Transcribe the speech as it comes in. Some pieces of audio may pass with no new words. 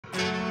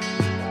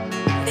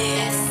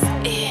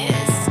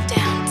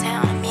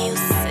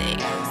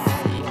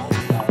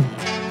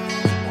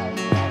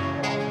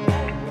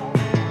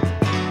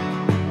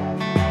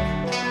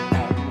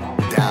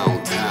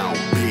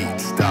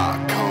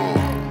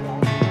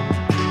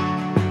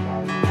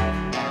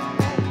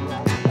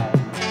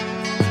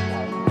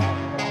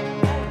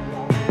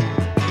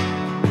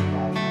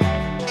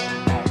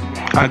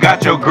I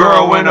got your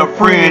girl and a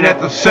friend at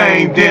the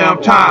same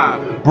damn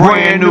time.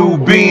 Brand new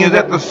beans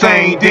at the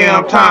same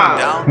damn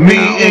time.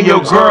 Me and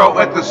your girl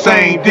at the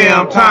same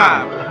damn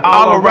time.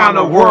 All around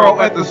the world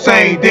at the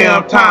same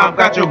damn time.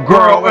 Got your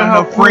girl and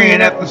her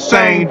friend at the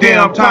same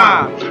damn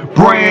time.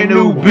 Brand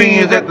new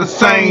beans at the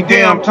same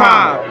damn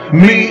time.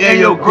 Me and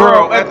your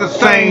girl at the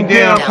same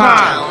damn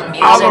time.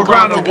 All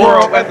around the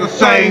world at the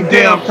same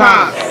damn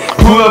time.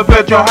 Pull up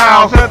at your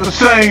house at the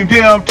same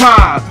damn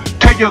time.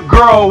 Take your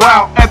girl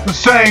out at the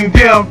same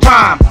damn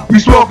time. We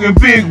smoking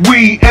big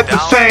weed at the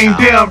same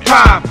damn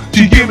time.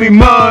 She give me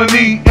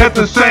money at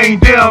the same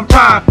damn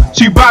time.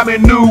 She buy me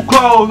new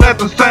clothes at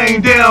the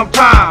same damn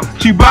time.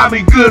 She buy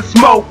me good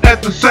smoke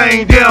at the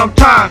same damn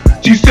time.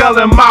 She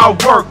selling my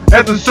work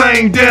at the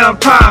same damn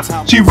time.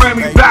 She bring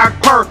me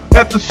back perk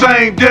at the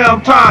same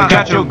damn time.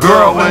 Got your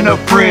girl and a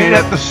friend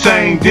at the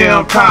same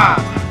damn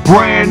time.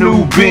 Brand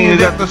new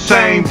beans at the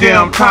same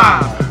damn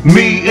time.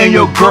 Me and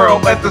your girl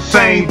at the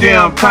same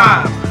damn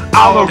time.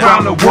 All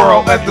around the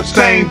world at the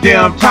same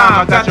damn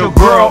time. Got your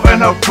girl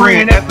and her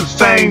friend at the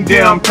same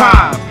damn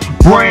time.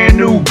 Brand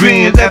new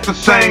beans at the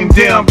same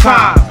damn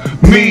time.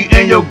 Me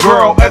and your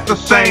girl at the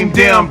same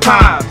damn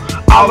time.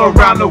 All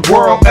around the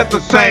world at the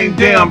same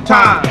damn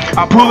time.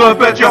 I pull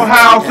up at your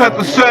house at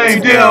the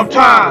same damn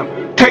time.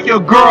 Take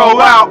your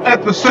girl out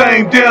at the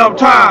same damn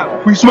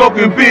time. We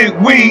smoking big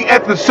weed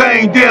at the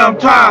same damn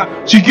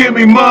time. She give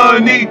me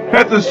money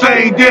at the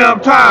same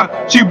damn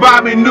time. She buy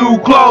me new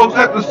clothes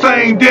at the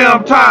same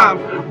damn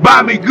time.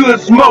 Buy me good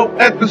smoke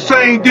at the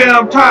same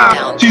damn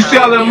time. She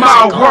selling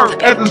my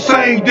work at the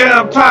same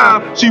damn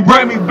time. She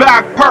bring me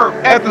back perk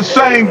at the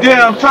same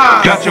damn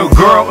time. Got your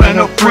girl and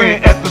her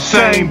friend at the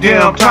same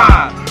damn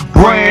time.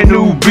 Brand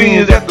new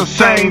beans at the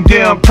same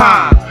damn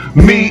time.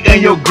 Me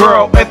and your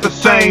girl at the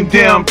same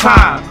damn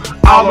time.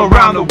 All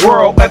around the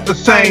world at the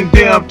same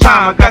damn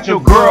time. I got your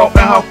girl and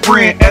her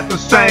friend at the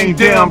same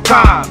damn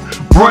time.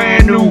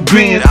 Brand new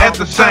beans at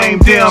the same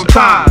damn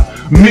time.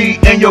 Me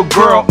and your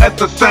girl at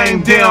the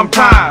same damn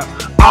time.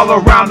 All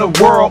around the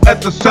world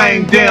at the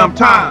same damn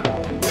time.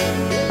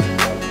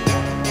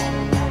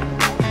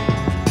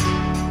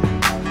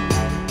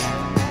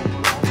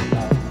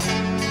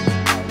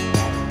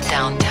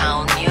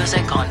 Downtown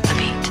music on the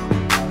beat.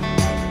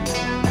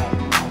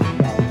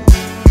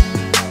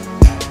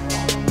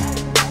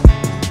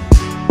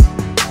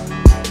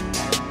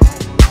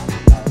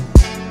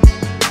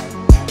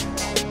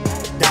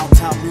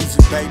 Downtown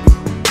music, baby.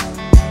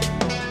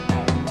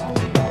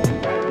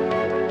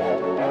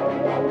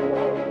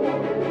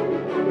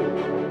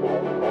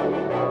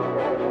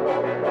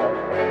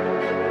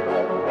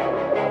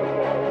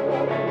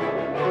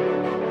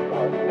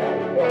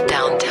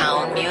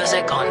 Downtown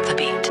music on the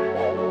beat.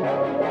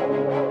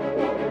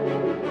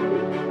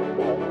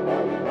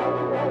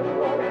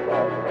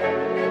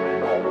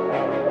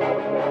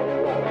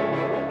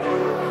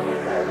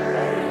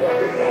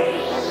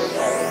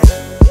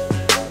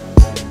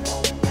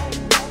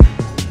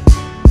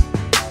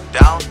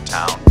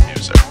 Downtown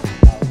music.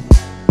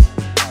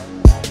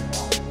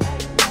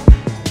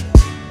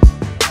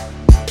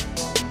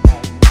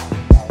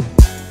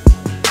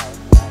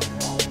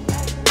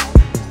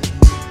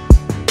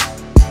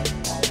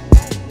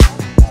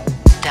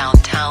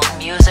 Downtown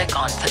music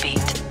on the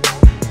beat.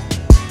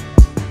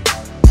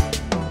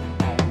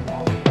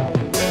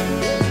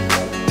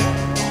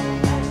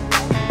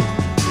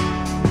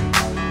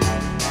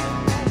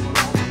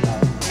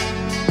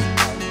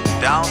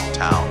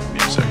 Downtown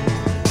music.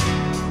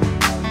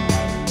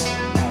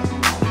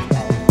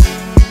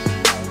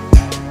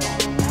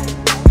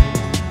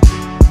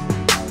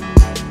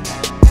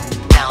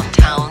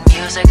 Downtown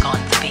music on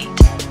the beat.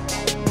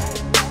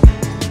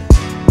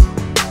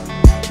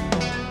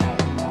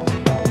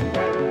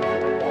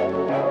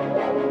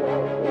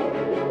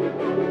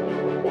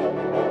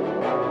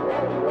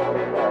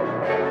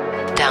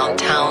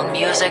 Downtown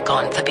music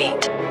on the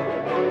beat.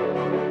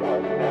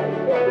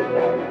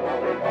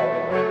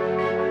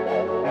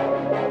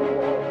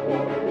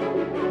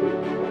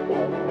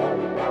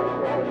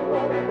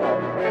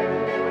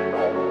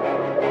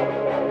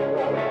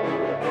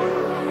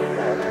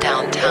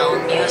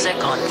 Downtown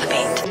music on the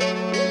beat.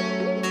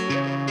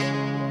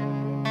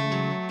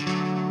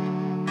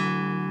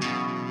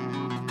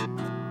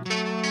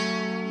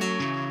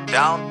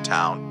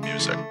 Downtown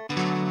music.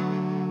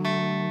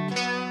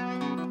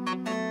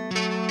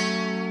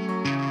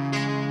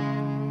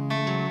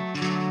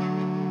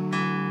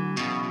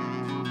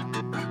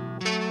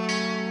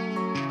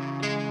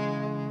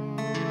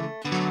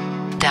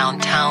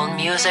 Downtown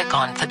music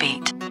on the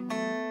beat.